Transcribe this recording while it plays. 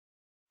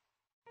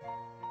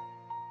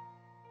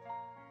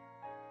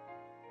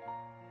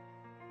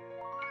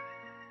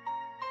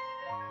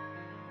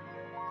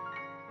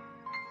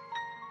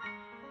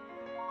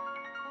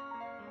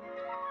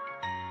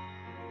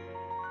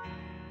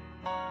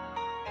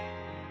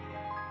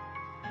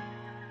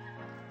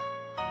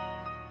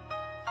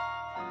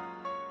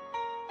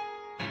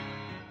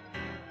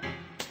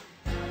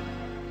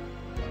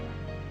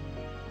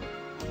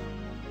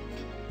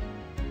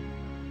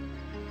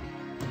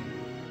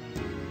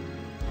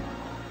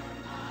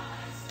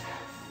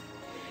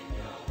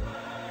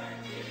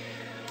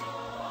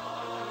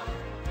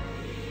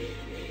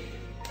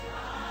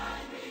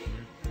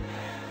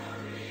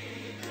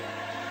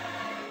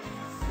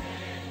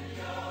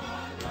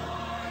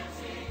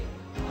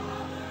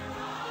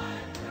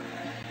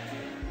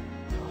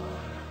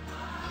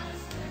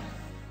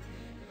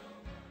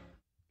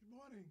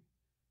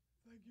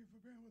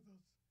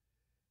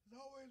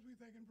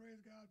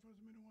us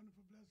many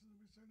wonderful blessings.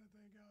 We certainly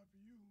thank God for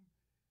you,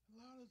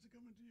 allowing us to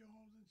come into your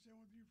homes and share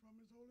with you from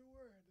His holy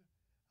word.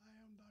 I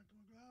am Dr.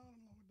 McGlown,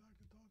 along with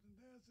Dr. Taulton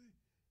Dancy.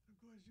 And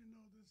of course, you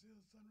know this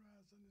is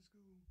Sunrise Sunday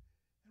School.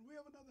 And we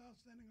have another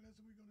outstanding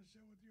lesson we're going to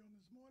share with you on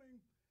this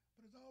morning.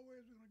 But as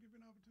always, we're going to give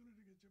you an opportunity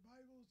to get your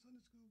Bible, Sunday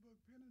School book,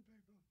 pen, and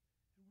paper,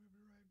 and we'll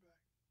be right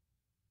back.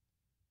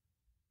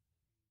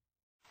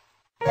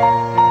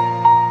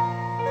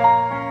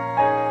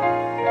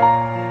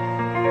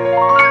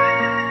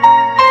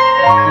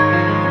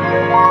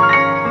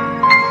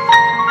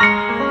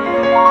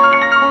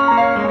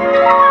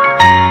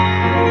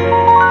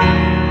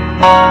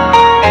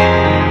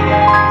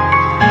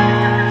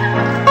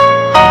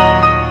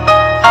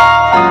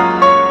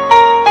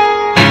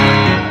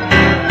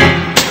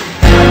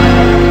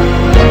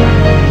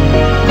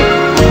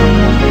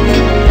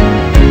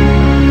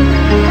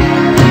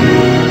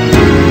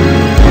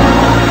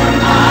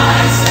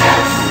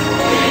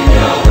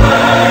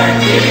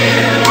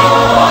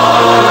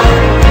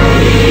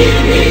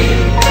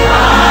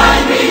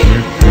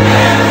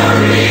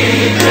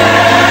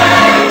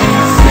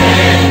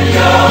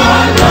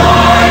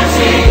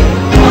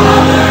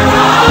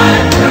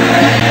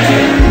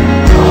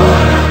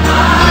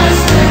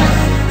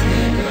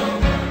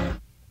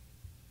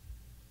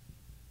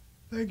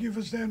 Thank you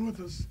for staying with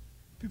us.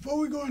 Before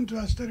we go into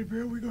our study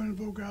period, we're going to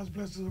invoke God's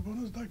blessings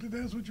upon us. Dr.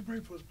 Dancy, would you pray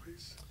for us,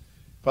 please?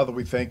 Father,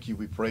 we thank you,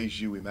 we praise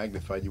you, we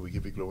magnify you, we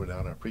give you glory and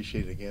honor. I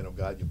appreciate it again, oh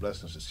God, your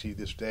blessings to see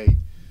this day.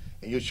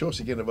 And your choice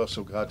again of us,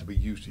 oh God, to be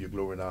used to your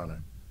glory and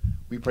honor.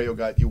 We pray, oh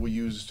God, you will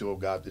use us to, oh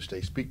God, this day.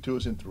 Speak to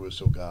us and through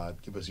us, oh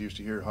God. Give us ears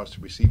to hear, hearts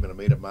to receive, and a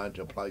made up mind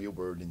to apply your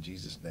word in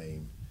Jesus'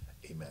 name.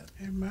 Amen.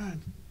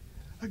 Amen.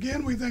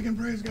 Again, we thank and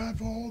praise God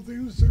for all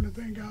things. Certainly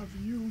thank God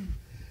for you.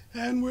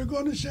 And we're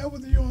going to share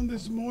with you on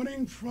this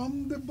morning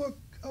from the book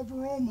of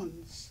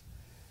Romans.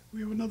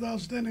 We have another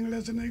outstanding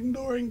lesson,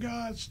 ignoring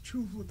God's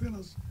truth within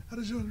us. How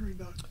does yours read,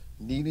 Doctor?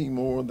 Needing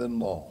more than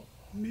law.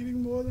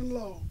 Needing more than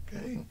law,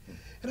 okay?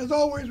 And as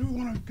always, we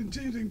want to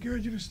continue to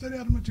encourage you to study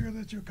out the material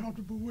that you're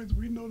comfortable with.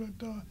 We know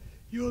that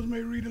yours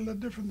may read a little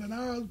different than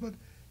ours, but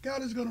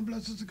God is going to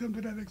bless us to come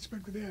to that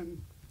expected end.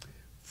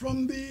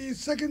 From the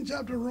second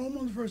chapter of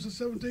Romans, verses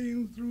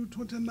 17 through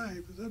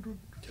 29. Is that what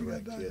you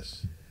got, Doctor?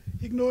 Yes.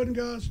 Ignoring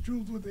God's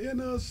truth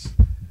within us.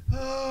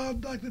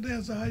 Dr.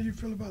 Dancy, how do you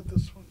feel about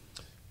this one?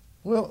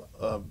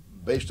 Well,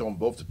 based on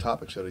both the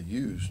topics that are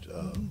used,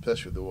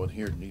 especially the one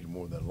here, needing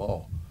more than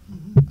law,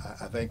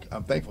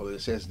 I'm thankful that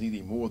it says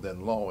needing more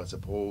than law as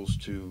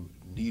opposed to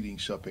needing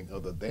something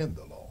other than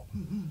the law.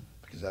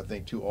 Because I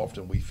think too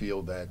often we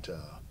feel that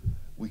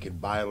we can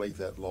violate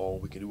that law,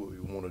 we can do what we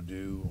want to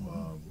do,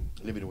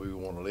 live the way we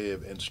want to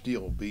live, and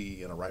still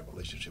be in a right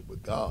relationship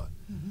with God.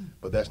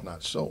 But that's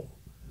not so.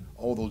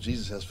 Although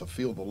Jesus has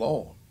fulfilled the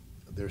law,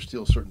 there's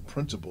still certain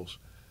principles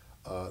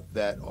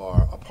that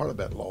are a part of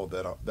that law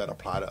that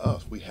apply to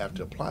us. We have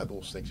to apply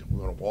those things if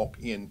we're going to walk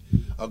in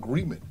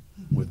agreement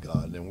with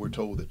God. And we're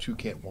told that two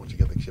can't walk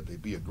together except they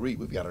be agreed.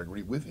 We've got to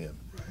agree with Him.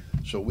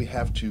 So we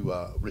have to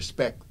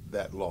respect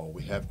that law.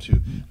 We have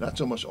to, not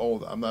so much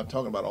I'm not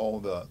talking about all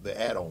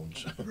the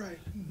add-ons, Right.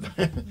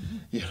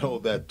 you know,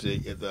 that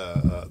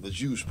the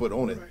Jews put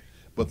on it. Right.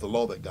 But the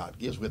law that God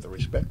gives, we have to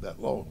respect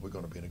that law. We're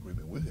going to be in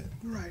agreement with Him.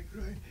 Right.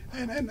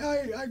 And I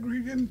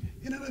agree. In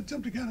an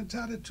attempt to kind of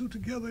tie the two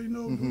together, you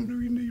know,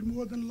 we need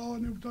more than law,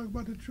 and then we talk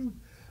about the truth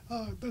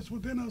that's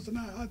within us. And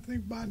I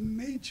think by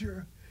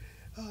nature,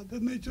 the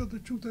nature of the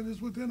truth that is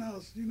within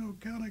us, you know,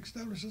 kind of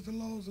establishes the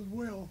laws as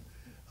well.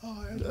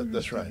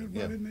 That's right.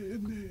 Yeah.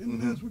 In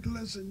the last week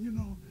lesson, you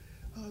know,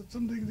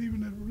 some things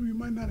even that we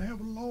might not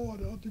have a law, or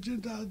the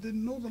Gentiles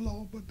didn't know the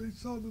law, but they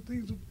saw the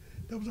things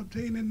that was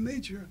obtained in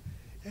nature.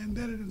 And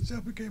that it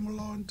itself became a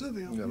law unto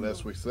them. Yeah,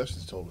 last week's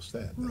lessons told us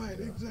that. Right,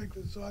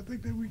 exactly. So I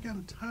think that we kind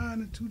of tie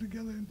the two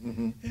together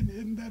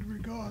in that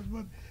regard.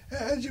 But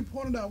as you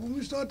pointed out, when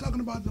we start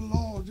talking about the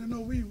laws, you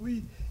know,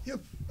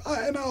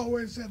 I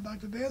always said,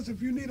 Dr. Dancy,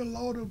 if you need a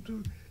law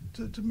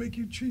to make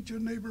you treat your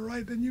neighbor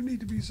right, then you need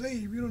to be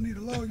saved. You don't need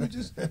a law. You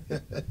just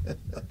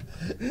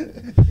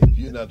if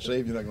you're not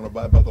saved, you're not going to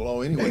abide by the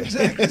law anyway.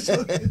 Exactly.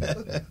 So,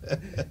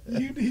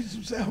 you need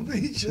some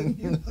salvation.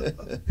 You know?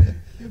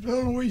 If the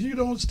only way you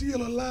don't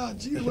steal or lie,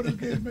 cheat, whatever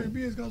the case may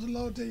be, is because the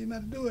law tells you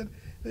not to do it.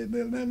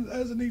 Then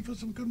there's a need for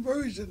some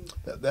conversion.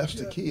 That's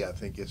the key, I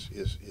think,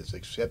 is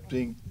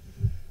accepting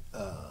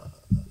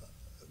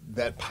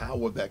that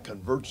power that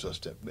converts us,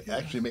 that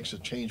actually makes a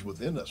change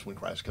within us when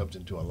Christ comes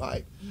into our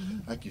life.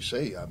 Like you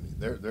say, I mean,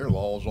 there are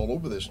laws all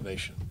over this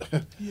nation.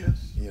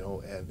 Yes. You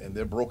know, and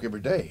they're broke every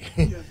day.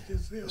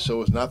 Yes, they are.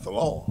 So it's not the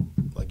law.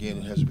 Again,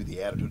 it has to be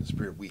the attitude and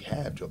spirit we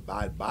have to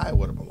abide by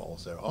whatever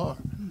laws there are.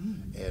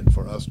 And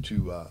for us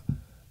to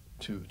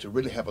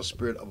really have a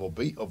spirit of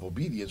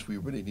obedience, we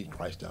really need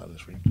Christ down in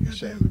us. We need to be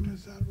saved.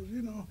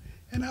 You know,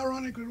 and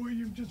ironically, the way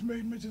you've just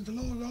made mention, the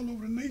laws all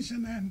over the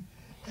nation,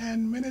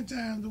 And many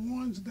times the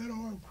ones that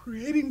are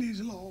creating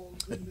these laws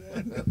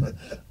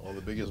all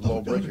the biggest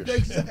lawbreakers.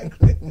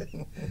 Exactly.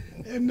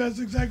 And that's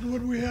exactly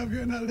what we have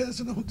here in our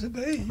lesson on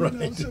today. You Right.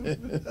 know,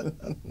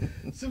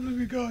 simply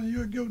because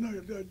you're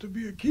given to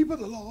be a keeper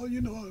of the law,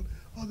 you know,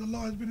 or the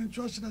law has been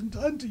entrusted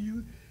unto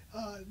you,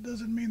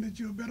 doesn't mean that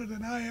you're better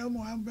than I am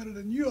or I'm better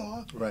than you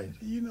are. Right.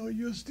 You know,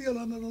 you're still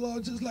under the law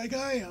just like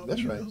I am.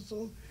 That's you right. know,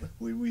 so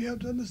we have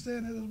to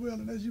understand that as well.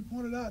 And as you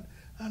pointed out,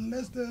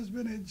 unless there's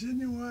been a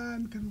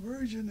genuine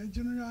conversion, a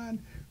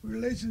genuine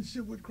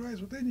relationship with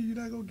Christ within you, you're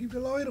not going to keep the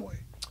law anyway.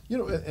 You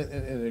know,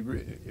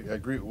 and I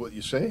agree with what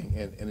you're saying.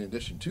 And in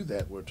addition to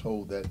that, we're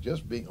told that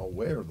just being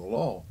aware of the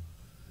law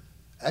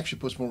actually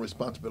puts more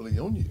responsibility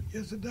on you.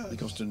 Yes, it does.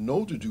 Because to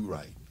know to do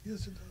right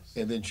Yes, it does.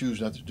 and then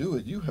choose not to do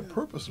it, you have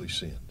purposely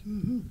sinned.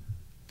 Mm-hmm.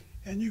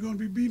 And you're going to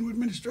be beaten with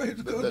many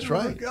stripes. That's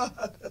right.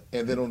 God.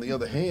 And then on the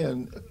other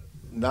hand,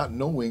 not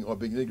knowing or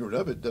being ignorant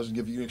of it doesn't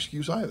give you an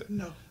excuse either.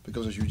 No.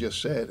 Because as you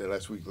just said, and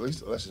last week's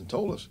lesson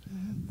told us,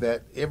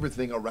 that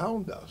everything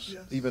around us,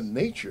 Yes. even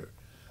nature,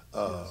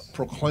 Yes.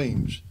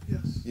 proclaims,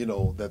 Yes. you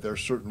know, that there are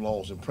certain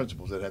laws and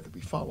principles that have to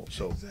be followed.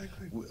 So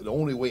Exactly. the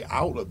only way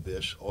out of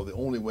this, or the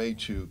only way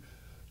to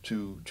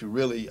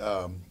really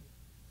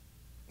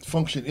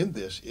function in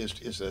this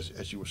is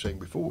as you were saying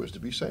before, is to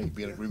be saved,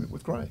 be in Yes. agreement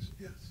with Christ.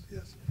 Yes,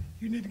 yes.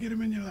 You need to get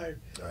him in your life.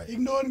 Right.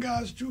 Ignoring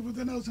God's truth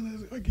within us,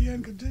 and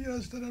again, continue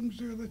to study. I'm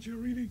sure that you're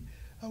reading.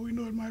 We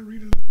know it might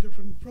read a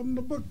different from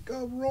the book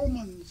of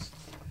Romans,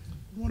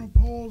 one of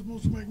Paul's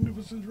most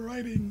magnificent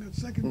writing, the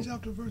second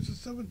chapter, verses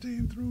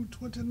 17 through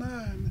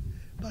 29.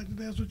 Dr.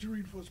 That's what you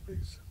read for us,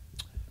 please.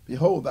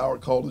 Behold, thou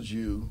art called a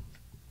Jew,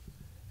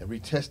 and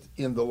retest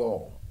in the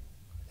law,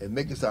 and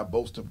makest thy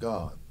boast of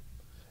God,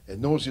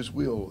 and knowest his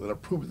will, and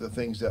approveth the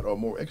things that are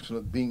more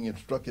excellent, being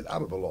instructed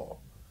out of the law,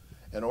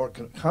 and art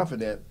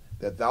confident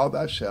that thou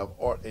thyself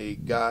art a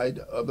guide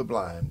of the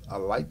blind, a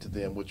light to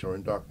them which are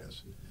in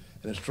darkness,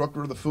 an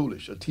instructor of the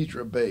foolish, a teacher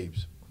of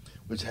babes,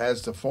 which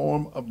has the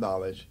form of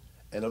knowledge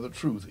and of the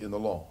truth in the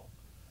law.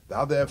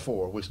 Thou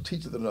therefore, which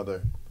teacheth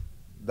another,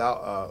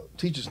 thou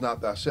teachest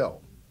not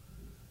thyself.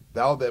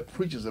 Thou that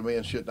preachest a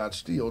man should not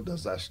steal,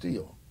 dost thou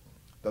steal?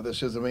 Thou that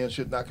says a man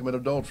should not commit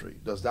adultery,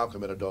 dost thou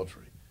commit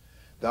adultery?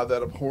 Thou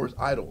that abhorrest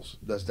idols,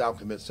 dost thou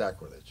commit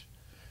sacrilege?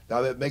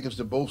 Thou that makest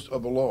the boast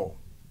of the law,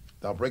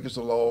 thou breakest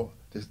the law,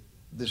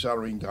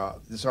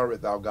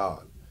 dishonoreth thou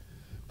God.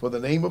 For the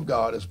name of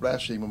God is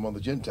blasphemed among the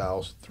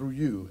Gentiles through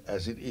you,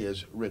 as it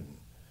is written.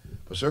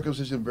 For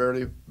circumcision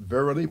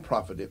verily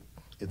profiteth,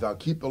 if thou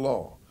keep the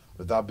law.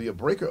 But if thou be a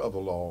breaker of the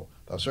law,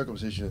 thy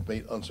circumcision is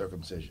made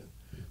uncircumcision.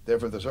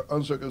 Therefore, if the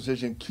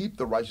uncircumcision keep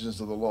the righteousness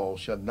of the law,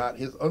 shall not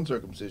his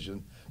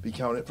uncircumcision be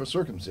counted for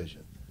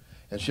circumcision?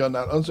 And shall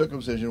not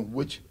uncircumcision,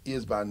 which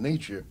is by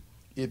nature,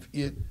 if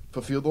it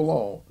fulfill the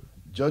law,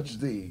 judge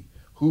thee,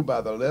 who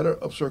by the letter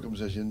of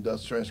circumcision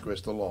does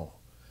transgress the law?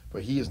 For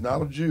he is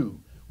not a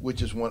Jew,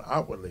 which is one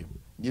outwardly,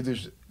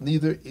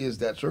 neither is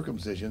that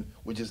circumcision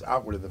which is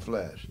outward in the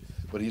flesh,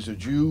 but he is a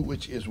Jew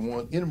which is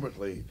one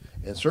inwardly,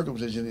 and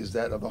circumcision is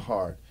that of the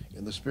heart,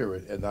 in the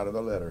spirit, and not of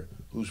the letter,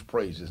 whose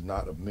praise is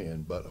not of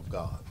men, but of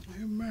God.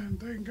 Amen.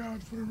 Thank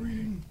God for the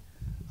reading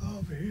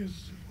of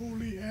his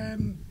holy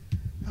and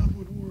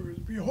outward words.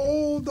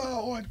 Behold,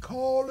 thou art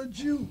called a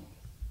Jew,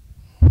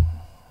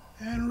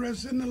 and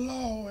rest in the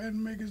law,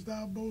 and makest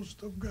thy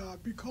boast of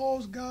God.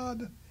 Because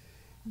God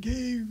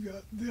gave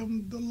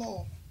them the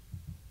law,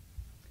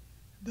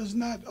 does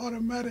not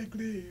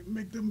automatically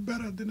make them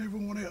better than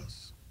everyone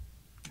else.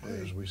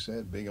 As we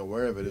said, being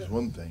aware of it is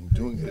one thing,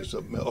 doing it is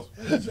something else.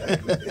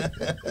 Exactly.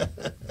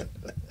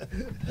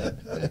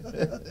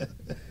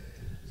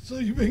 So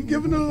you've been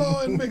given the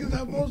law and makest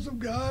thy boast of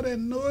God,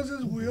 and knowest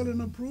his will,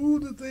 and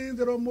approve the things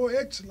that are more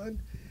excellent,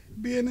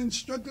 being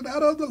instructed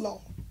out of the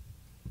law,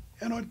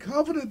 and art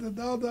confident that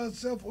thou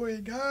thyself art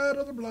a guide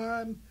of the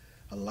blind,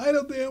 a light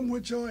of them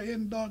which are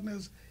in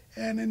darkness,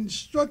 an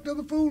instructor of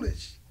the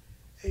foolish,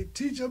 a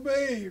teacher of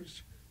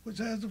babes, which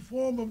has the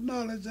form of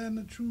knowledge and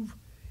the truth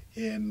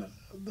in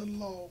the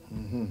law.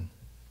 Mm-hmm.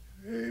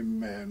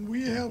 Amen.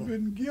 We have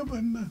been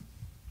given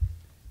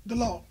the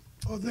law,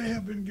 or they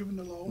have been given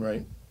the law.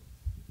 Right.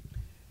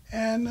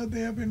 And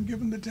they have been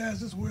given the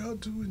task as well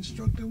to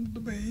instruct them, the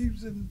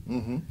babes,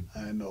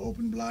 and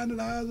open blinded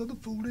eyes of the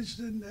foolish.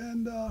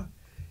 And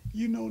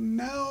you know,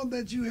 now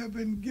that you have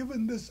been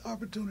given this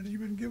opportunity,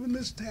 you've been given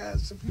this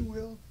task, if you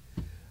will,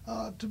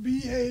 to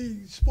be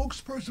a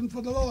spokesperson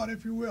for the Lord,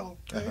 if you will.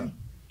 Okay?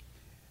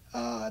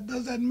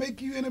 Does that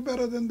make you any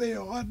better than they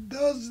are? Or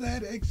does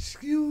that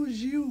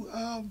excuse you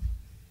of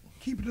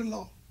keeping the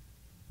law?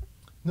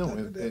 No,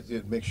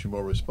 it makes you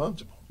more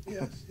responsible.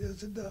 Yes,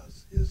 yes it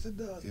does. Yes it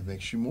does. It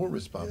makes you more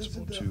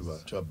responsible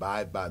to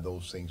abide by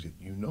those things that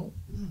you know.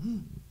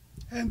 Mm-hmm.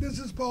 And this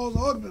is Paul's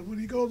argument when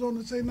he goes on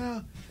to say,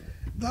 now,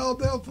 thou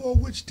therefore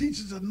which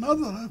teachest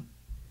another,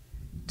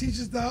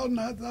 teachest thou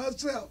not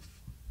thyself.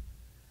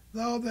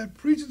 Thou that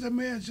preachest a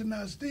man should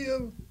not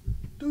steal,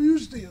 do you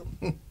steal?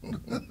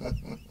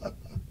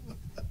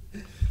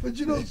 But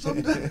you know,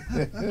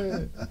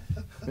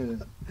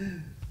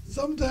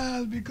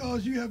 sometimes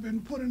because you have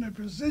been put in a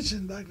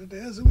position, Dr.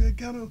 Dancy, it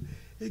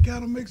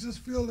kind of makes us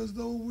feel as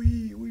though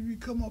we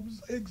become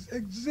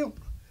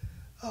exempt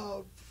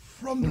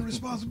from the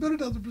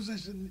responsibility of the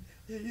position.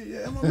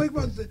 Am I make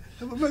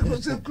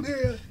myself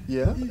clear?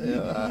 Yeah,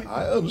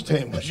 I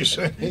understand what you're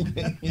saying.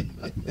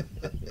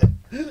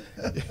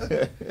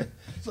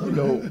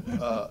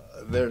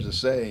 There's a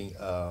saying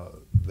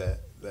that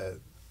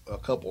a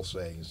couple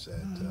sayings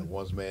that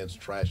one man's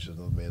trash is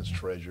another man's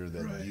treasure,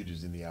 that Right. beauty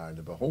is in the eye of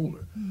the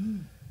beholder. Mm-hmm.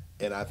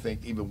 And I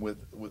think even with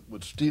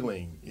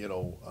stealing,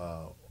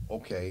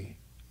 okay,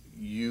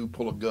 you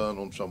pull a gun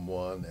on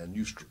someone and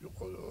you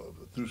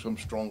through some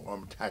strong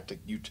arm tactic,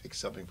 you take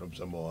something from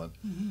someone,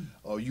 Mm-hmm.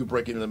 or you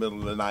break in the middle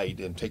of the night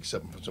and take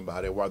something from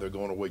somebody while they're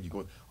going away. You're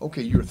going,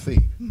 okay, you're a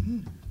thief. Mm-hmm.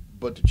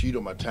 But to cheat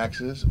on my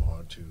taxes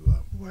or to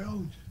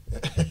Well,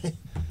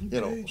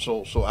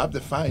 so I've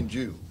defined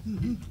you.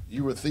 Mm-hmm.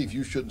 You're a thief.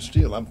 You shouldn't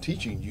steal. I'm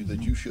teaching you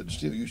that you shouldn't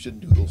steal. You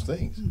shouldn't do those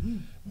things. Mm-hmm.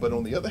 But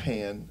on the other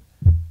hand,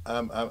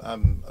 I'm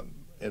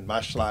in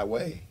my sly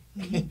way.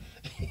 Mm-hmm.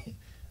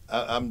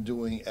 I'm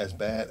doing as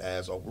bad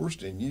as or worse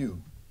than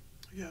you.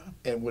 Yeah.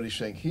 And what he's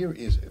saying here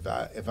is,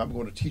 if I'm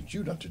going to teach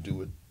you not to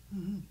do it,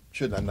 Mm-hmm.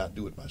 should I not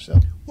do it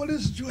myself? Well,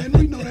 this is true, and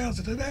we know the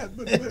answer to that.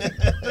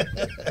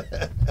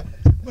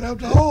 But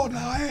after all,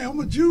 now I am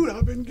a Jew.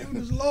 I've been given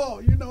this law.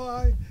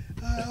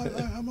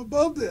 I'm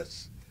above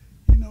this.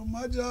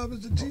 My job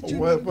is to teach you.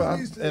 Well,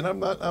 I'm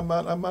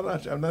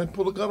not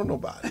pull a gun on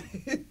nobody.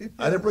 Yes.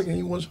 I didn't break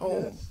anyone's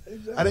home. Yes,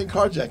 exactly. I didn't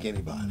carjack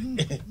anybody.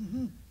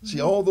 Mm-hmm.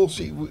 See, all those.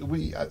 See,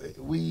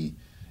 we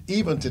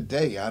even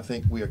today, I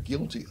think we are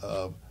guilty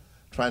of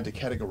trying to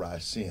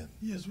categorize sin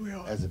Yes, we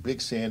are. as a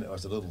big sin or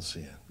as a little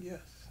sin. Yes.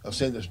 A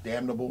sin that's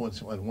damnable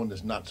and one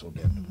that's not so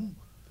damnable. Mm-hmm.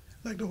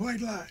 Like the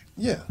white lie.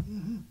 Yeah,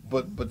 Mm-hmm.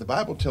 but the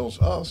Bible tells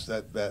us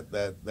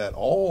that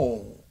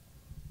all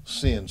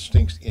sin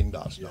stinks in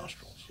God's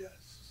nostrils.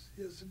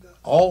 Yes, it does.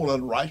 All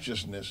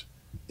unrighteousness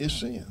is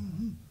sin.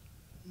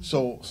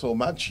 Mm-hmm. So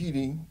my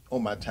cheating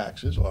on my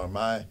taxes or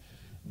my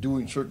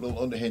doing certain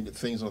little underhanded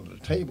things under the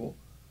table,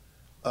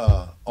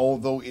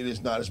 although it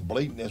is not as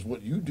blatant as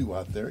what you do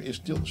out there, it's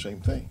still the same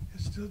thing.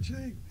 It's still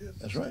cheating. Yes,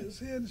 That's right. It's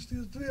sin, it's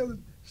still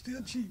stealing,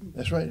 still cheating.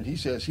 That's right. And he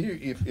says here,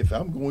 if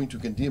I'm going to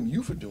condemn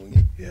you for doing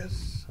it,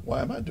 Yes.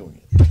 why am I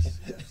doing it?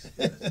 Yes.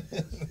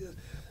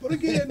 But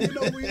again,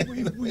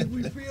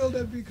 we feel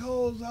that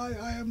because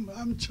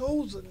I'm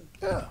chosen,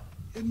 Yeah.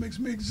 it makes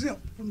me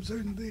exempt from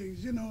certain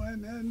things,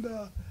 and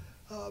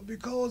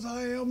because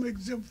I am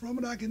exempt from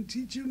it, I can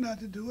teach you not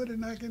to do it,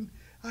 and I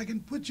can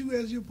put you,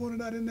 as you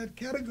pointed out, in that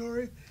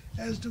category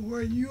as to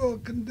where you are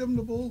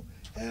condemnable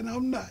and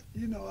I'm not,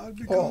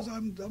 because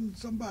I'm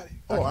somebody.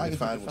 Oh, I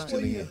find what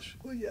stealing is.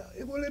 Well, yeah.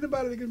 Well,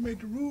 anybody that can make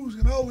the rules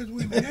can always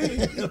win the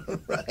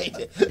game.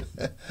 Right.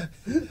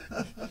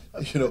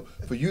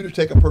 For you to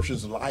take a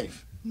person's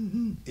life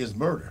Mm-hmm. is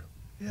murder,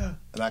 Yeah.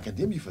 and I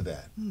condemn you for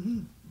that.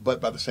 Mm-hmm. But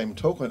by the same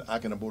token, I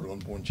can abort an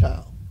unborn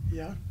child.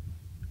 Yeah.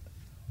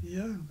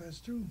 Yeah, that's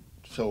true.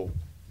 So,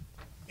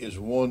 is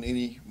one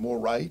any more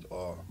right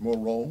or more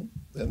wrong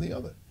than the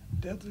other?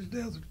 Death is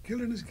death.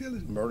 Killing is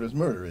killing. Murder is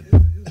murder.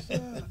 Isn't Yes,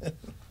 yes,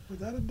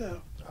 without a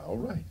doubt. it? All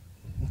right.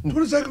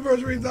 22nd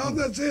verse reads, "Thou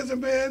that says a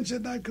man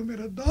should not commit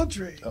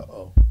adultery."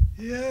 Uh-oh.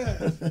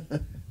 Yes.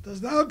 Does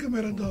thou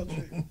commit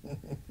adultery?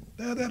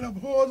 Thou that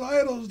abhors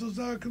idols, does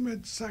thou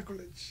commit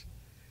sacrilege?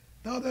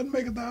 Thou that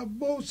makest thy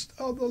boast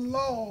of the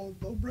law,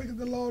 thou breakest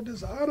the law,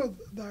 dishonor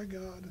thy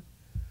God.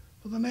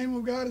 For the name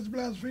of God is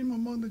blasphemed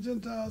among the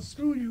Gentiles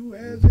through you,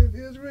 as it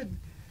is written.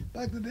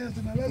 Dr.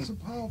 Dancy, now that's a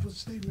powerful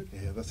statement.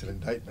 Yeah, that's an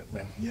indictment,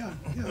 man. Yeah,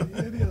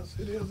 it is.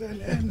 It is.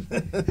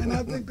 And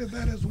I think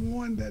that is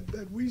one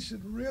that we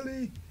should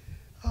really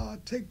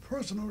take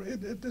personal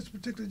at this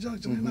particular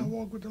junction in our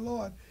walk with the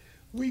Lord.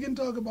 We can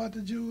talk about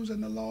the Jews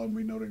and the law, and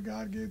we know that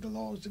God gave the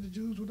laws to the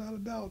Jews without a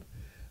doubt.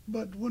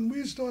 But when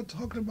we start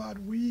talking about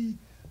we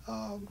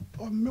are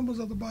members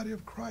of the body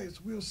of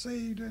Christ, we're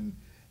saved and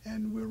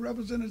we're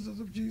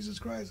representatives of Jesus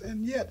Christ,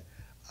 and yet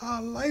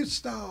our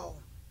lifestyle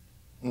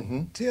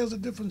tells a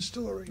different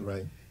story.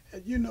 Right.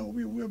 And,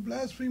 we're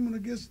blaspheming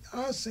against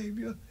our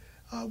Savior.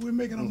 We're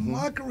making a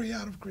mockery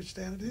out of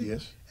Christianity.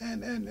 Yes.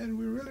 And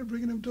we're really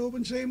bringing him to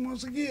open shame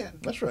once again.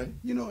 That's right.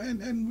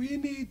 And we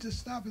need to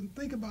stop and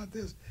think about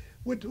this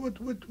with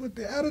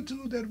the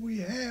attitude that we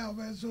have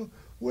as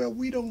well,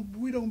 we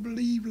don't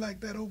believe like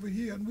that over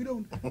here, and we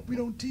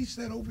don't teach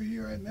that over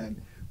here,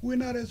 and we're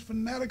not as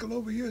fanatical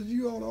over here as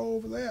you all are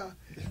over there.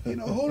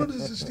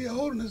 Holiness is still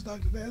holiness,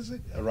 Dr.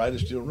 Dancy. Right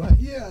is still right.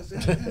 Yes,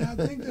 and I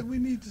think that we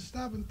need to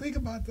stop and think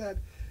about that,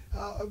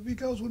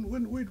 because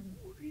when we,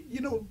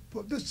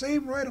 the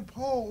same writer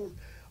Paul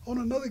on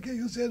another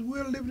occasion says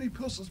we're living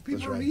epistles.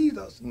 People read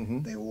us,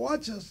 they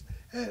watch us,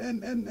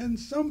 and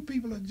some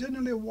people are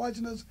genuinely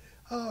watching us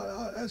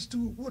as to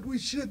what we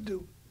should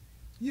do.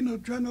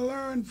 Trying to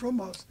learn from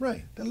us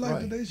the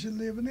life that they should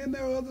live. And then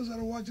there are others that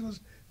are watching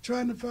us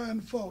trying to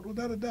find fault,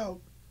 without a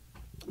doubt.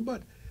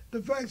 But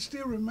the fact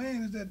still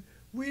remains that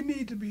we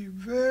need to be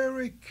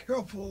very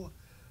careful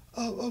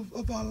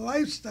of our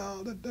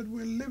lifestyle that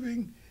we're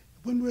living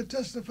when we're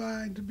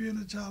testifying to being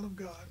a child of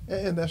God.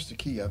 And that's the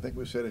key. I think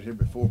we've said it here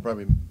before,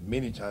 probably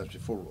many times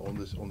before on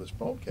this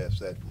broadcast,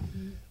 that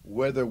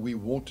whether we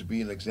want to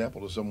be an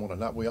example to someone or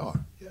not, we are.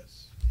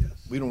 Yes,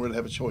 yes. We don't really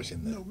have a choice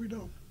in that. No, we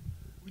don't.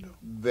 We don't.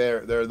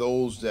 There are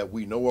those that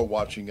we know are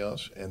watching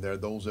us, and there are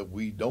those that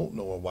we don't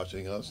know are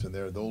watching us, and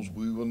there are those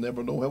we will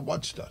never know have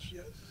watched us.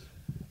 Yes.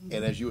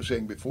 And as you were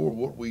saying before,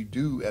 what we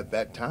do at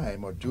that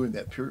time or during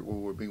that period where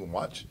we're being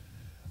watched,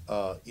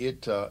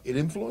 it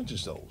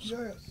influences those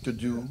to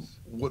do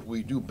what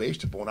we do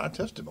based upon our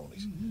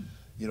testimonies.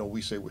 You know,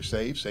 we say we're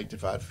saved,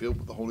 sanctified, filled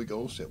with the Holy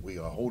Ghost, that we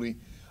are holy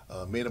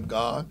men of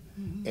God,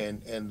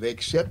 and they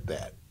accept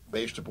that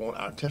based upon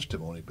our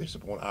testimony, based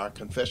upon our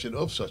confession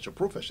of such, or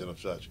profession of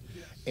such.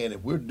 And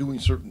if we're doing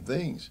certain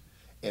things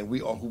and we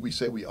are who we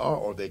say we are,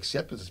 or they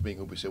accept us as being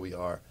who we say we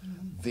are,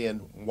 then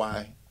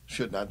why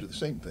should not do the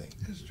same thing?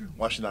 That's true.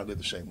 Why should not live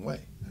the same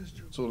way? That's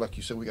true. So like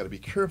you said, we got to be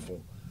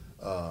careful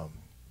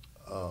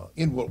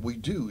in what we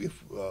do.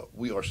 If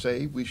we are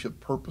saved, we should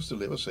purpose to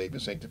live a saved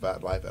and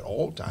sanctified life at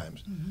all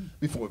times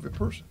before every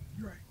person.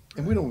 Right.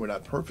 And we know we're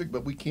not perfect,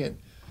 but we can't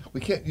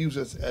use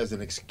this as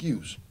an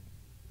excuse.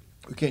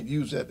 We can't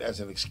use that as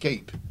an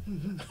escape.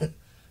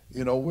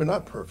 You know, we're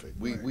not perfect.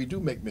 We do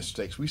make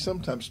mistakes. We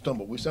sometimes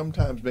stumble. We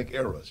sometimes make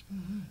errors.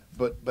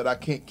 But I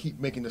can't keep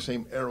making the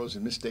same errors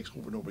and mistakes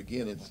over and over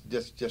again and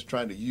just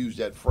trying to use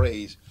that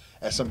phrase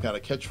as some kind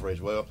of catchphrase.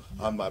 Well,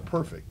 I'm not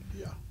perfect.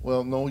 Yeah.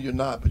 Well, no, you're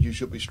not, but you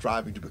should be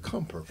striving to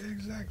become perfect.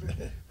 Exactly.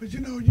 But you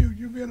know,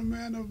 you being a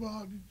man of,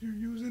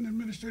 you was in an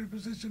administrative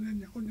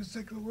position on your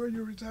secular world.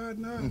 You're retired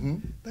now.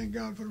 And thank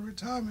God for the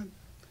retirement.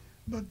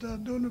 But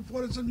during the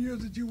 40-some years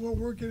that you were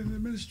working in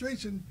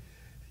administration,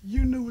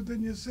 you knew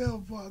within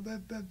yourself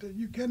that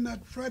you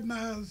cannot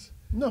fraternize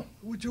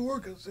with your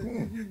workers.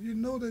 You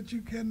know that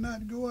you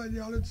cannot go out,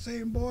 y'all at the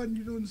same bar and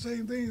you're doing the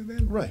same thing. And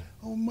then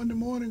on Monday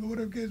morning or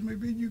whatever the case may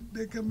be,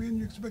 they come in,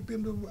 you expect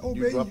them to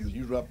obey you.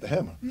 You drop the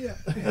hammer. Yeah.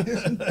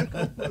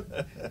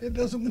 It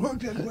doesn't work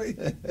that way.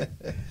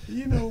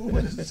 You know,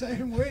 it's the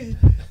same way.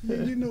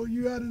 You know,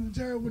 you out in the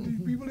town with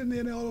these people, and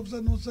then all of a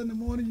sudden on Sunday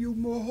morning, you're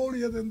more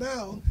holier than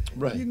thou.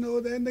 Right. You know,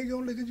 then they're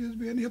going to look at you as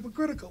being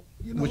hypocritical.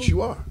 You know? Which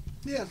you are.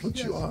 Yes.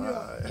 Which you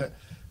are.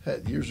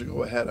 Years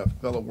ago, I had a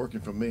fellow working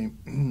for me,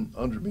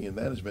 under me in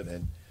management,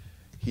 and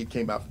he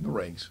came out from the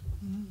ranks.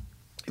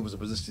 It was a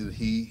position that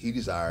he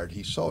desired,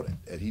 he sought it,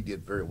 and he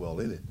did very well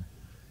in it.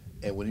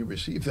 And when he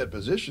received that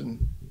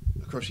position,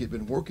 of course, he had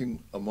been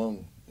working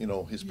among, you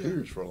know, his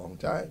peers for a long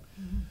time.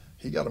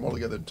 He got them all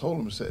together and told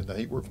them, he said, now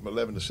he worked from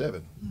 11 to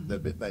 7,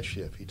 that midnight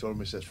shift. He told them,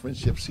 he says,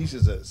 friendship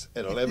ceases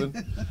at 11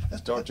 and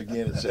starts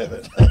again at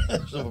 7.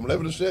 So from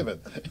 11 to 7,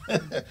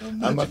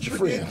 I'm not your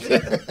friend.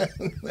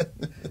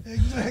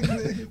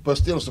 Exactly. But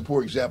still it's a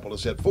poor example to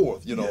set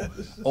forth, you know.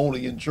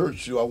 Only in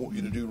church do I want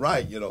you to do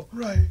right, you know.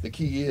 Right. The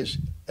key is,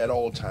 at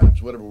all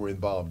times, whatever we're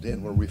involved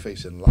in, whatever we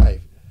face in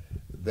life,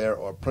 there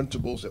are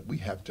principles that we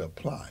have to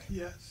apply.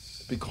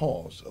 Yes.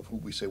 Because of who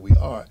we say we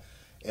are.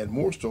 And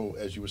more so,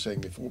 as you were saying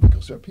before,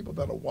 because there are people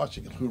that are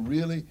watching who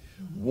really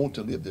want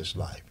to live this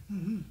life,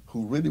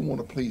 who really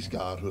want to please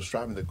God, who are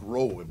striving to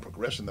grow and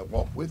progress in their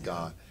walk with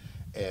God,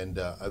 and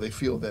they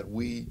feel that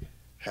we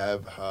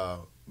have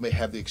may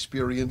have the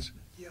experience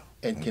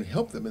and can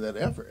help them in that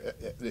effort,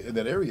 in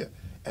that area.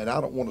 And I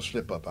don't want to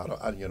slip up.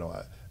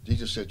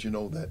 Jesus said, you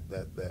know,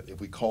 that if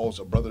we cause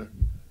a brother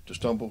to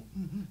stumble,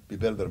 be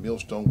better than a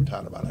millstone we're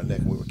tied about our neck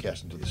and we were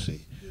cast into the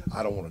sea.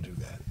 I don't want to do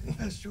that.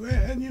 That's true.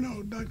 And you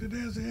know, Dr.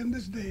 Dancy, in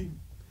this day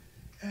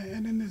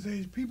and in this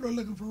age, people are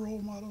looking for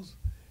role models.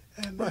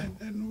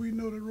 And we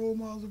know that role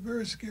models are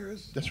very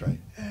scarce. That's right.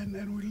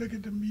 And we look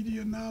at the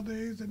media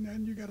nowadays, and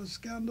then you got a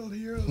scandal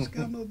here, a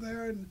scandal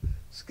there, and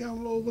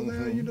scandal over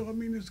there. You know, I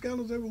mean, there's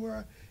scandals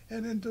everywhere.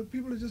 And then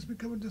people are just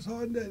becoming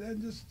disheartened and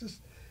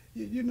just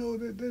you know,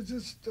 they're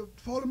just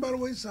falling by the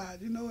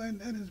wayside, you know, and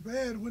it's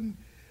bad when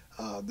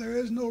there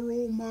is no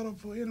role model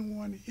for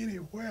anyone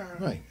anywhere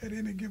at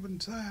any given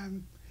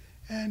time,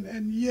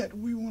 and yet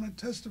we want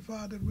to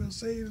testify that we're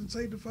saved and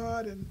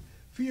sanctified and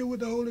filled with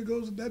the Holy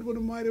Ghost, and that with a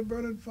mighty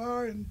burning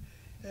fire,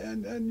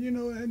 and you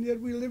know, and yet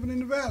we're living in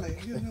the valley.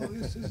 You know,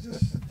 it's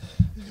just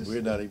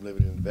we're not even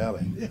living in the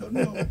valley.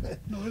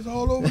 No, it's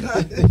all over.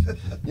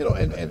 You know,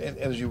 and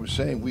as you were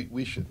saying,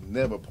 we should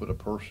never put a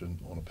person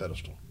on a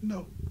pedestal.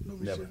 No,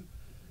 we never. shouldn't.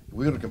 If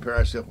we're going to compare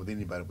ourselves with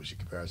anybody, we should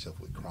compare ourselves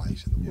with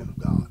Christ and the Word of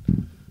God.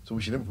 So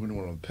we should never put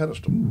anyone on a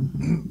pedestal.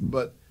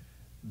 But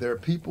there are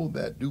people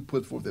that do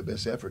put forth their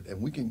best effort,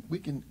 and we can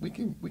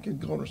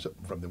garner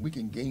something from them. We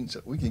can glean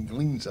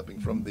something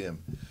from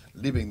them,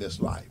 living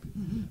this life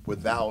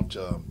without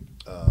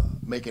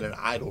making an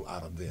idol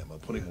out of them or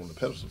putting them on the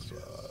pedestal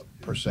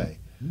per se.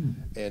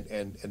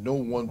 And no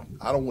one,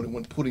 I don't want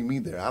anyone putting me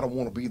there. I don't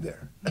want to be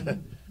there.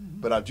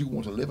 But I do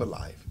want to live a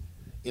life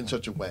in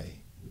such a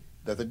way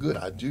that the good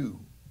I do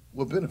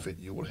will benefit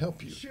you, will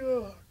help you.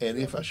 Sure. And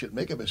if I should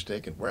make a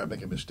mistake, and where I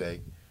make a mistake,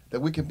 that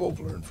we can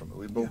both learn from it.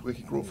 We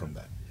can grow from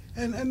that.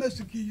 And that's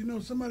the key. You know,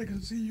 somebody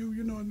can see you,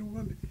 you know,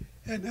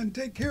 and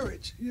take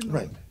courage. You know,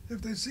 Right.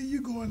 if they see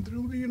you going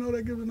through, you know,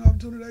 they give an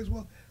opportunity to ask,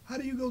 well, how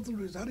do you go through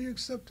this? How do you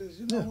accept this?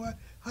 You know, Yeah.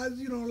 how do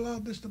you don't allow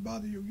this to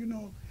bother you? You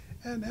know,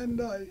 and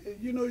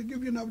you know, it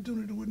give you an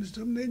opportunity to witness to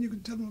them. Then you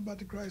can tell them about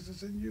the Christ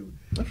that's in you.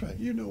 That's right.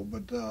 You know,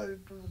 but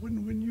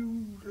when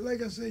you,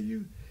 like I say,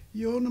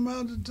 you're on the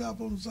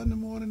mountaintop on Sunday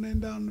morning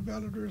and down in the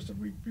valley the rest of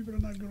the week, people are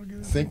not going to get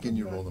it. Thinking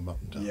you're on the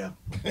mountaintop. Yeah.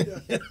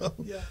 You know?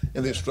 Yeah.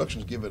 And the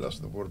instructions given us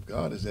in the Word of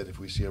God is that if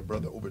we see a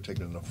brother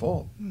overtaken in a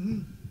fault,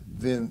 Mm-hmm.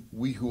 then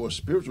we who are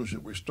spiritual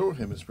should restore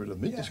him in spirit of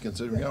meekness, Yes.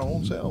 considering Yes. our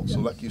own selves. So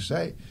Yes. like you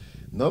say,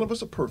 none of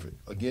us are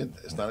perfect. Again,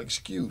 it's not an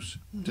excuse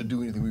to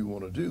do anything we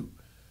want to do.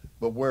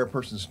 But where a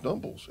person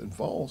stumbles and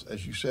falls,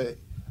 as you say,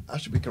 I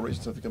should be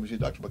courageous enough to come and say,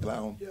 Dr.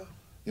 McGlown, Yeah.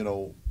 you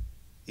know,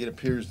 it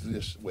appears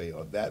this way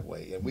or that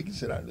way. And we can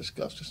sit down and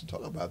discuss this and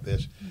talk about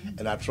this.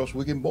 And I trust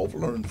we can both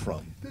learn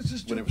from This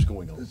is true. whatever's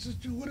going on. This is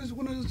true. When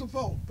it is a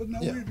fault, but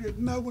not, Yeah.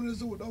 not when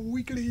it's a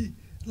weekly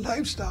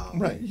lifestyle.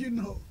 Right. You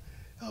know,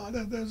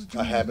 there's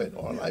A habit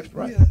or a life,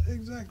 right. Yeah,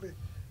 exactly.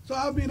 So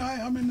I mean,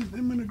 I'm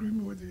in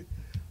agreement with you.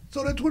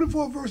 So that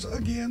 24th verse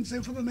again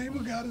said, "For the name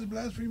of God is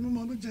blasphemed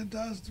among the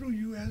Gentiles through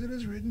you, as it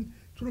is written."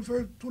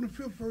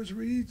 25th verse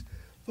reads,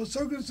 "For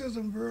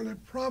circumcision verily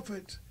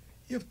profit,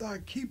 if thou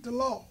keep the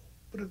law.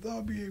 But if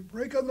thou be a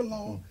breaker of the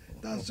law,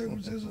 thy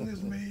circumcision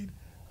is made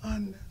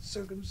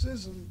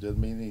uncircumcision." Doesn't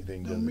mean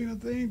anything, does Don't it? mean a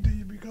thing to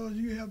you because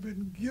you have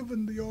been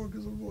given the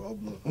organs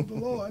of the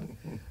Lord.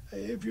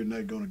 If you're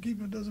not going to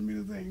keep it, doesn't mean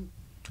a thing.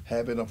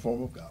 Having a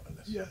form of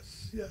godliness,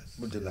 Yes, yes.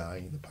 but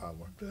denying the power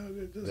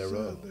Just,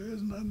 thereof. there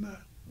is none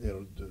there. You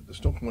know,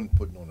 there's no point in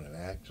putting on an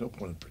act. There's no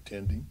point in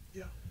pretending.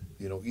 Yeah.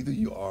 You know, either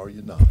you are or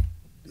you're not.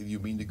 If you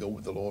mean to go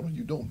with the Lord or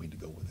you don't mean to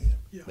go with Him.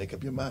 Yeah. Make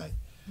up your mind.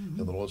 Mhm.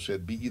 And the Lord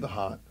said, be either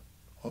hot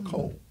or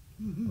cold.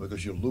 Mhm.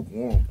 Because you're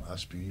lukewarm, I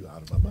spew you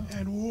out of my mouth.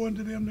 And woe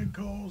unto them that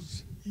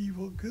calls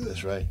evil good.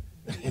 That's right.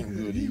 Good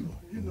Good evil.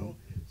 You know.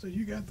 So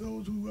you got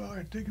those who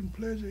are taking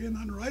pleasure in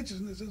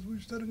unrighteousness, as we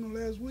were studying on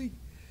last week.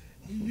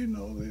 You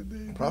know,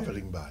 they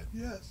Profiting by it.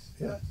 Yes,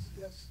 Yeah.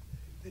 yes.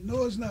 They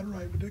know it's not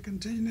right, but they're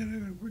continuing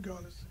it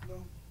regardless. You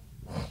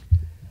know.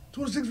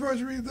 26th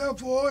verse reads,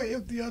 "Therefore,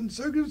 if the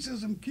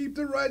uncircumcision keep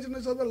the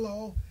righteousness of the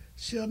law,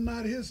 shall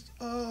not his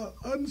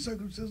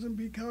uncircumcision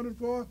be counted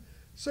for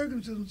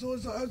circumcision?" So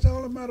it's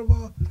all a matter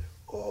of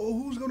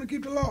who's going to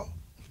keep the law.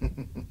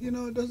 You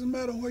know, it doesn't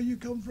matter where you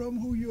come from,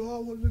 who you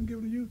are, what's been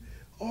given to you.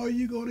 Are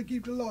you going to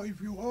keep the law? If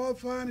you are,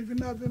 fine. If you're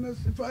not, then that's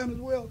fine as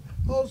well.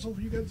 Also,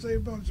 you got the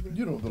same punishment.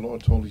 You know, the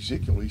Lord told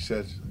Ezekiel, He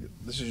says,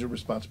 this is your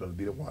responsibility,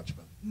 be the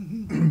watchman.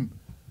 Mm-hmm.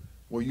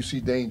 Where you see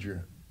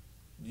danger,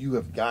 you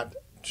have got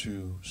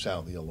to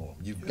sound the alarm.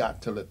 You've Yeah.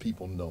 got to let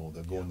people know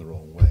they're going the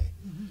wrong way.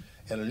 Mm-hmm.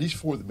 And at least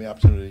for them the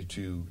opportunity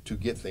to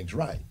get things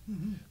right.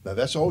 Mm-hmm. Now,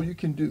 that's all you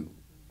can do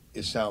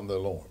is sound the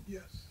alarm.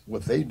 Yes.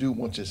 What they do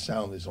once it's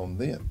sound is on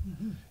them.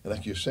 Mm-hmm. And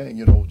like you're saying,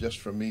 you know, just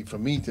for me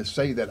to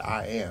say that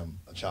I am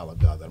a child of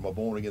God, that I'm a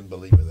born-again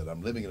believer, that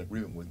I'm living in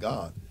agreement with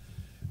God,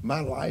 my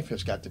life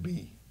has got to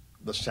be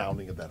the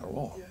sounding of that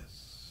alarm.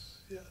 Yes.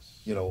 Yes.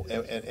 You know,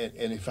 Yes.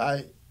 and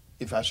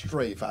if I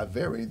stray, if I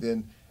vary,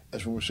 then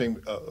as we were saying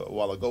a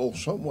while ago,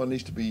 someone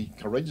needs to be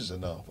courageous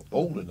enough, or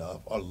bold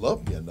enough, or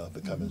love me enough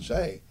to come and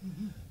say,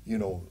 Mm-hmm. you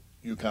know,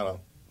 you're kind of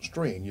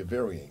straying, you're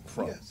varying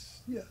from. Yes.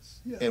 Yes.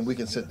 Yes. And we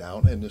can sit yeah.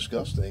 down and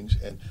discuss things.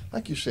 And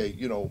like you say,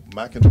 you know,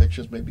 my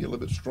convictions may be a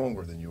little bit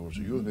stronger than yours,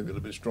 or yours may be a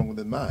little bit stronger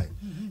than mine.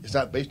 Mhm. It's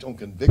not based on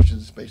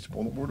convictions, it's based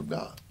upon the Word of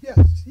God.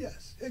 Yes.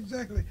 Yes.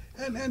 Exactly.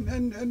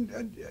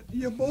 And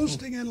your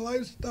boasting and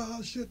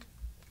lifestyle should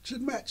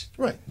match.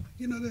 Right.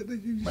 You know, that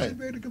you Right. should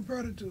be able to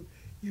compare it to.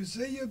 You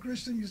say you're a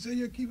Christian, you say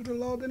you're keeping the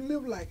law, then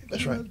live like it.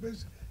 That's You know, right.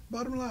 that's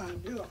bottom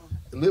line, you know.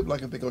 Live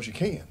like it because you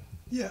can.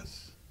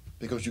 Yes.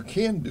 Because you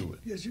can do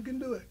Yes, you can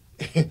do it.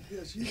 it.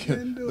 Yes, you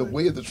can do The it.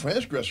 way of the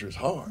transgressor is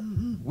hard.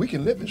 Mhm. We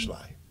can live this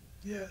life.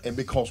 Yes. And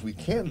because we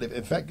can live,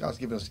 in fact, God's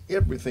given us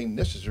everything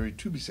necessary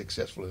to be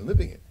successful in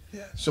living it.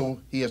 Yes.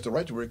 So He has the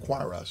right to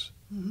require us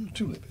Mhm.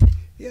 to live it.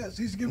 Yes,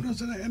 He's given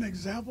us an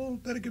example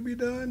that it can be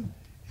done,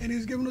 and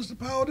He's given us the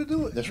power to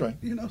do it. That's right.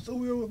 You know, so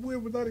we're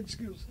without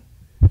excuse.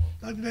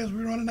 Dr. Dancy,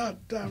 we're running out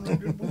of time right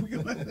here, but we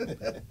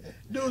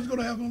know it's going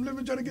to happen. Let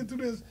me try to get through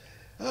this.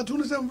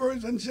 27th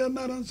verse, "And shall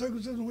not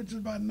uncircumcision, which is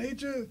by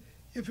nature,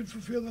 if it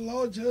fulfill the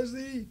law, judge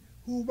thee,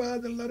 who by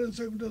the letter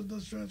uncircumcision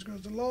does transgress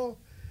the law.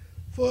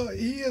 For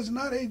he is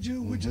not a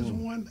Jew which is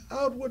one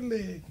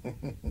outwardly,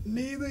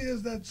 neither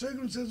is that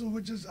circumcision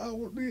which is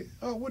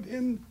outward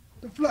in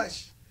the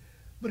flesh.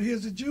 But he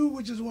is a Jew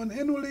which is one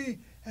inwardly,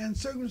 and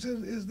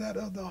circumcision is that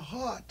of the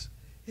heart,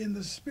 in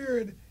the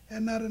spirit,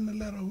 and not in the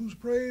letter, whose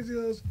praise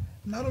is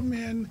not of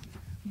men,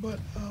 but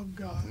of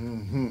God.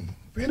 Mm-hmm.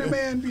 If any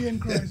man be in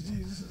Christ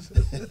Jesus."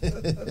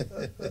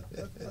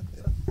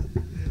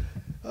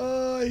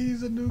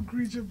 He's a new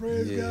creature,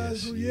 praise God.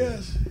 Yes, So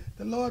yes.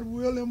 the Lord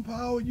will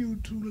empower you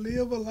to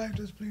live a life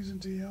that's pleasing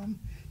to Him.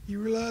 You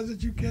realize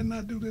that you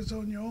cannot do this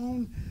on your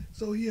own,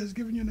 so He has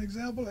given you an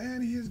example,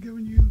 and He has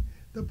given you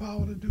the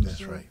power to do That's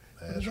so. right.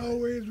 But That's as right.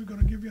 always, we're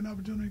going to give you an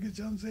opportunity to get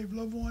your unsaved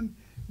loved one.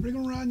 Bring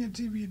them around your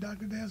TV.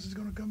 Dr. Dancy is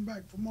going to come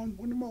back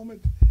in a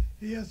moment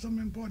he has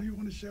something important he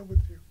wants to share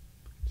with you.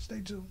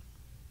 Stay tuned.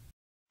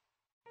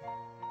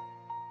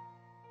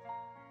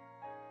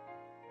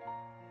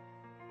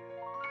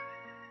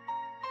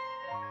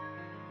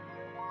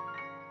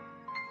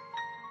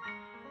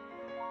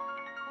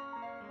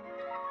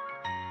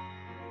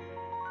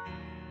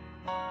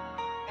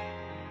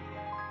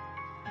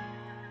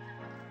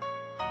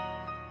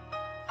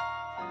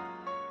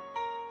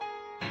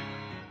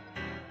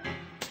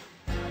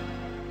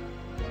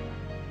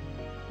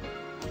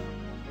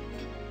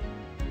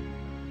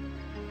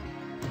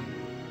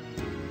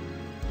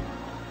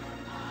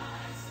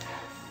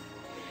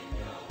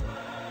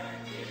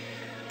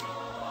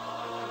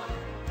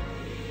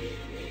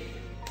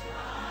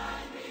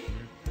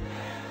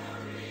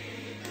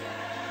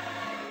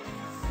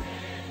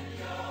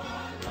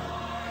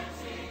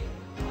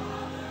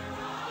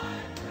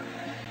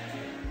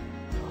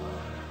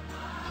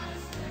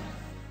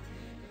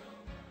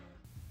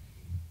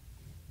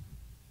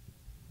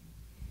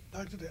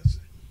 Dr. Dancy.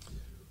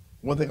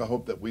 One thing I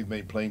hope that we've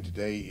made plain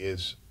today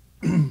is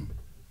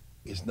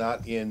it's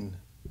not in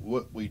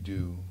what we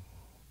do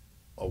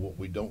or what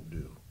we don't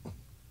do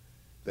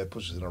that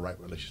puts us in a right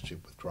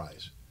relationship with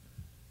Christ.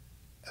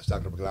 As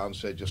Dr. McGlown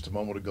said just a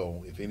moment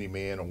ago, if any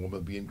man or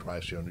woman be in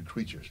Christ, they are new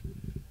creatures.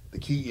 The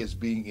key is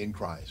being in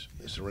Christ,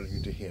 is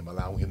surrendering to him,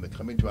 allowing him to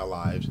come into our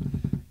lives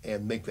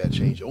and make that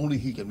change. Only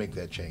he can make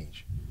that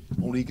change.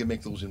 Only he can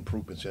make those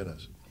improvements in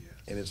us.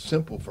 And it's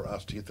simple for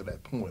us to get to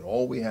that point.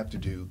 All we have to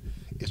do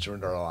is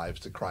surrender our lives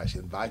to Christ,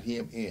 invite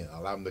him in,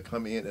 allow him to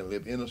come in and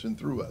live in us and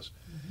through us.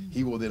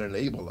 He will then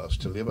enable us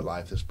to live a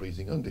life that's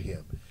pleasing unto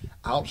him.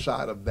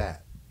 Outside of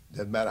that,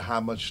 doesn't matter how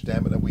much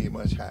stamina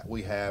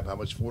we have, how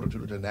much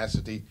fortitude or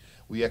tenacity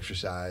we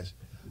exercise,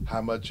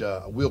 how much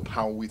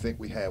willpower we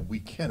think we have, we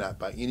cannot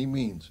by any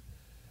means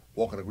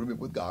walk in agreement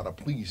with God or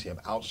please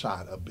him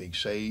outside of being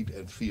saved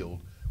and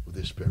filled with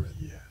his Spirit.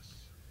 Yes.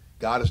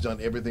 God has done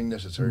everything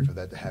necessary for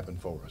that to happen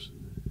for us.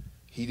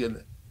 He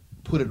didn't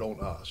put it on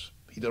us.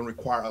 He doesn't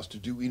require us to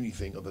do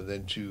anything other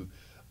than to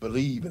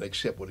believe and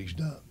accept what he's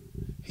done.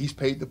 He's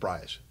paid the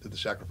price through the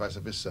sacrifice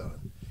of his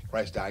son.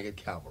 Christ dying at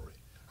Calvary.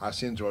 Our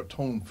sins are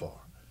atoned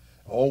for.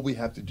 All we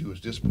have to do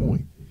at this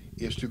point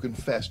is to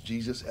confess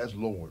Jesus as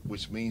Lord,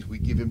 which means we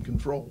give him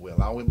control. We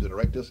allow him to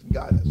direct us and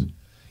guide us.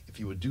 If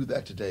you would do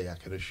that today, I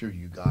can assure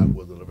you God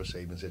will deliver,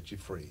 save, and set you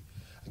free.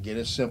 Again,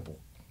 it's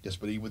simple. Just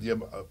believe with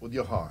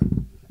your heart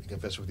and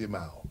confess with your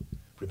mouth.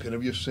 Repent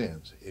of your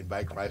sins.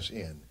 Invite Christ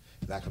in.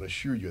 And I can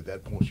assure you at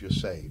that point you're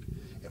saved.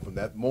 And from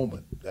that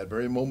moment, that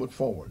very moment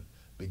forward,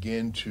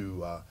 begin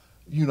to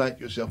unite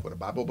yourself with a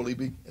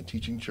Bible-believing and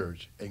teaching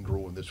church and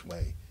grow in this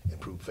way and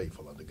prove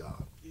faithful unto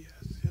God. Yes,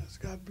 yes.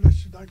 God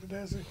bless you, Dr.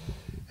 Dancy.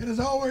 And as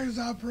always,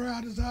 our prayer,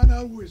 our desire, and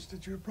our wish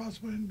that you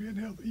prosper and be in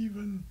health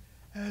even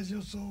as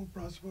your soul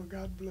prosper.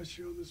 God bless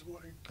you on this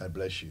morning. God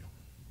bless you.